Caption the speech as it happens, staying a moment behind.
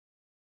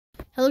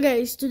Hello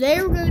guys,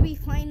 today we're going to be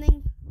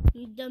finding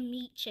the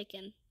meat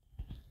chicken.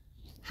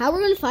 How we're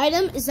going to find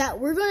him is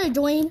that we're going to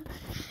join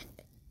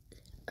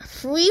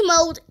free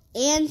mode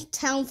and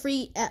town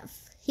free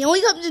F. He only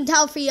comes in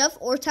town free F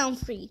or town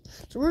free.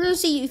 So we're going to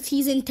see if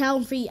he's in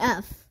town free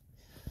F.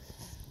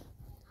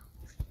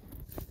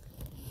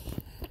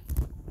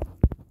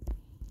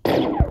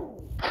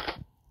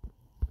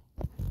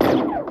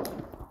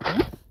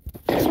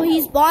 So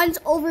he spawns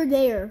over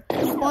there.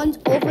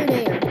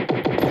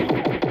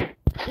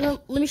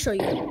 Let me show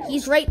you.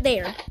 He's right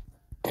there.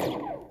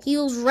 He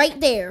was right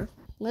there.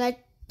 When I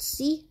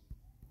see,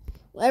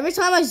 every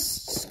time I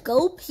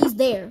scope, he's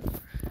there.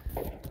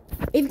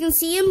 If you can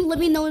see him, let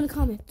me know in the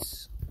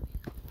comments.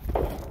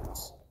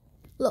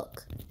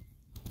 Look.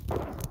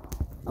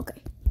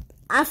 Okay.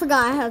 I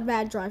forgot I have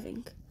bad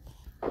driving.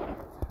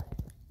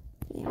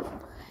 Yeah.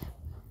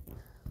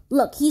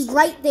 Look, he's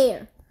right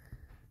there.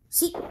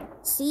 See,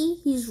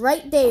 he's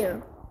right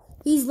there.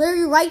 He's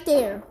literally right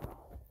there.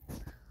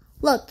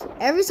 Look,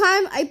 every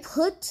time I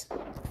put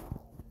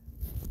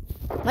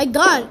my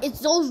gun,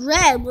 it goes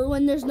red, but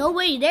when there's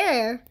nobody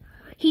there,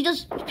 he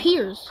just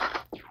appears.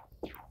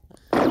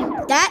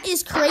 That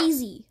is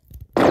crazy.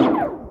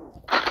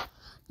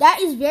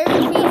 That is very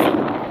crazy.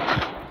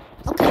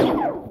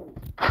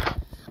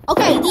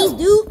 Okay, these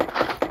do.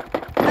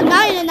 I'm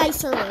not in a nice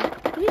server.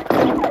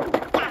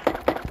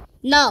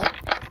 No.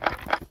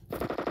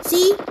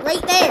 See,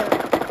 right there.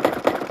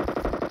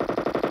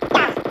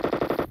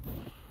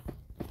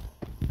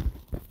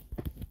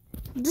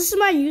 This is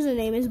my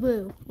username, is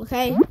Blue,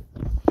 okay?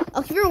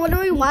 If you're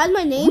wondering why is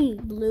my name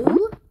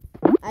Blue,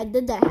 I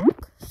did that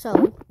hack.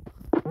 So,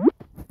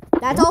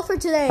 that's all for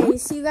today.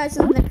 See you guys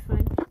in the next